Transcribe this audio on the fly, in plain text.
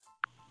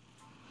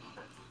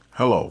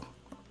Hello,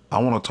 I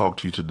want to talk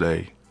to you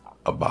today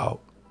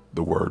about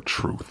the word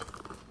truth,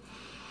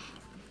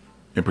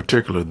 in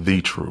particular,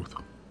 the truth.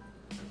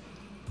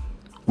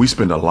 We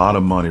spend a lot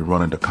of money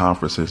running to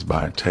conferences,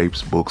 buying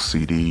tapes, books,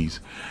 CDs,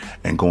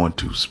 and going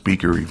to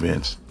speaker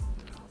events,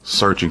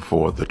 searching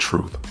for the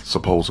truth,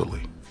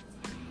 supposedly.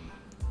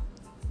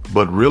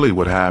 But really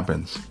what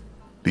happens,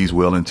 these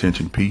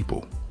well-intentioned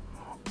people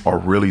are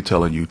really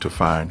telling you to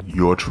find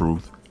your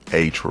truth,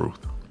 a truth,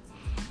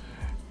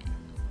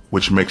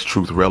 which makes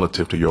truth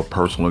relative to your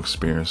personal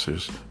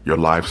experiences, your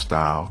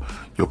lifestyle,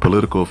 your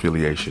political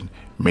affiliation,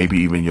 maybe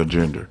even your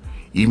gender,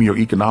 even your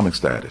economic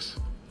status.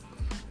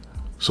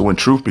 So when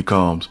truth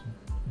becomes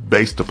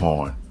based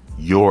upon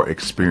your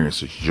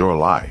experiences, your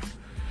life,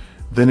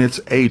 then it's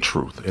a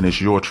truth and it's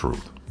your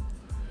truth.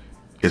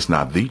 It's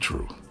not the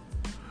truth.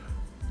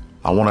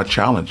 I want to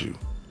challenge you.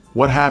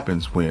 What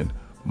happens when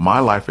my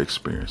life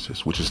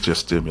experiences, which is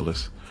just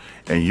stimulus,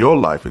 and your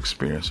life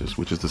experiences,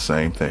 which is the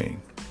same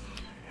thing,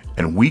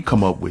 and we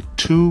come up with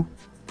two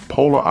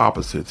polar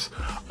opposites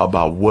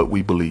about what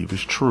we believe is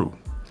true?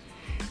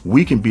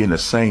 We can be in the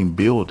same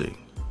building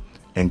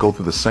and go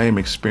through the same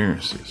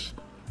experiences.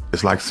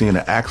 It's like seeing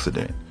an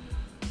accident.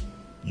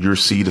 You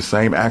see the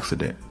same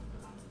accident,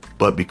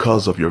 but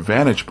because of your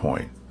vantage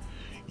point,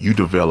 you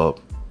develop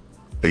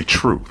a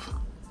truth,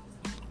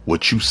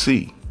 what you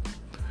see.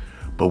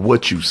 But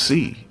what you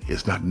see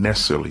is not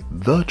necessarily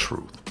the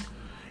truth.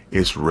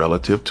 It's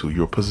relative to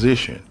your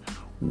position.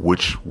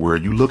 Where are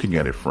you looking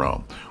at it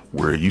from?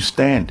 Where are you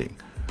standing?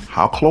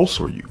 How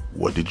close are you?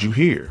 What did you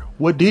hear?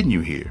 What didn't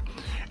you hear?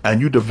 And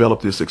you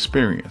develop this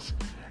experience.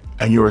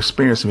 And your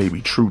experience may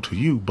be true to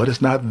you, but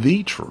it's not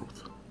the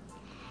truth.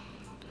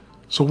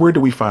 So where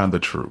do we find the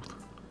truth?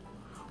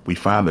 We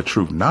find the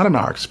truth not in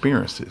our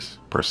experiences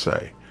per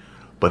se,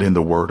 but in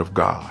the Word of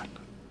God.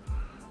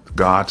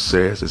 God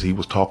says, as he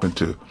was talking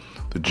to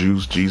the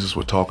Jews, Jesus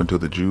was talking to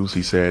the Jews,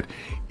 he said,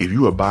 if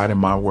you abide in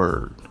my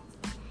word,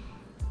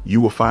 you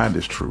will find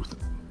this truth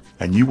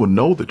and you will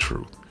know the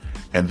truth,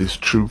 and this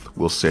truth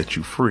will set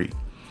you free.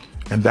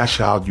 And that's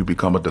how you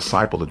become a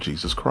disciple of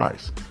Jesus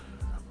Christ,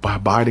 by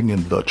abiding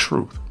in the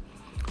truth.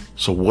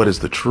 So what is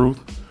the truth?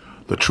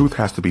 The truth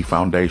has to be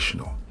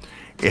foundational.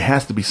 It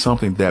has to be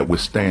something that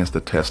withstands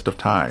the test of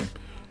time.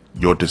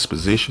 Your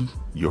dispositions,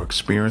 your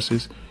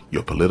experiences,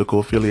 your political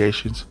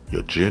affiliations,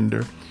 your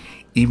gender,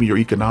 even your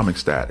economic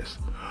status.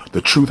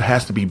 The truth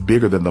has to be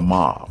bigger than the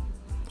mob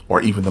or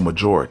even the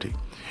majority.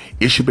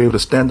 It should be able to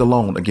stand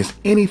alone against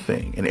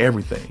anything and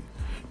everything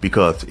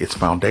because it's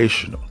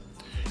foundational.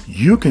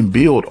 You can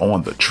build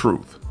on the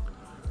truth,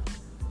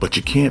 but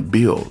you can't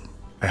build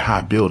a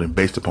high building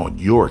based upon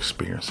your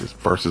experiences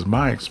versus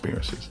my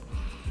experiences.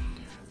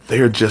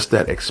 They're just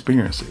that,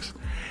 experiences.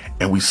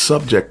 And we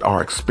subject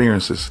our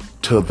experiences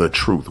to the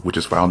truth, which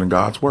is found in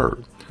God's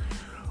word.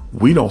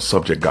 We don't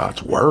subject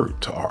God's word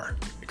to our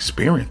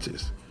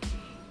experiences.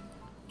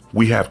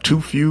 We have too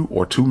few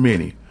or too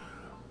many,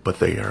 but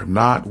they are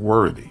not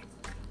worthy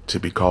to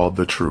be called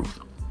the truth.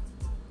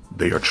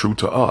 They are true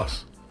to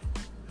us.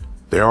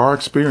 There are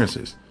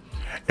experiences,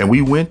 and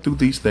we went through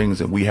these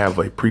things, and we have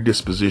a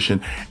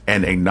predisposition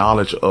and a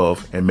knowledge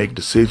of and make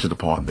decisions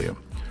upon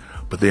them.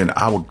 But then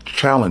I will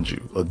challenge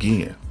you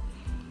again.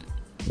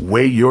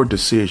 Weigh your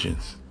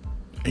decisions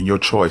and your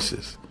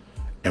choices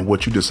and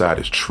what you decide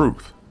is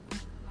truth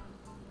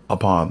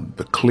upon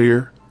the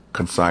clear,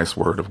 concise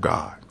word of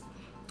God.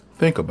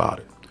 Think about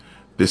it.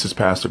 This is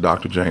Pastor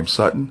Dr. James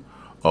Sutton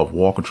of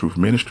Walk in Truth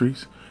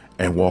Ministries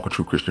and Walk in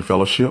Truth Christian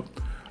Fellowship.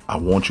 I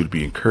want you to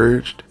be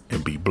encouraged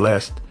and be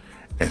blessed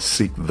and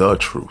seek the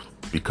truth,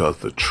 because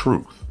the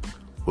truth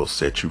will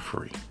set you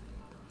free.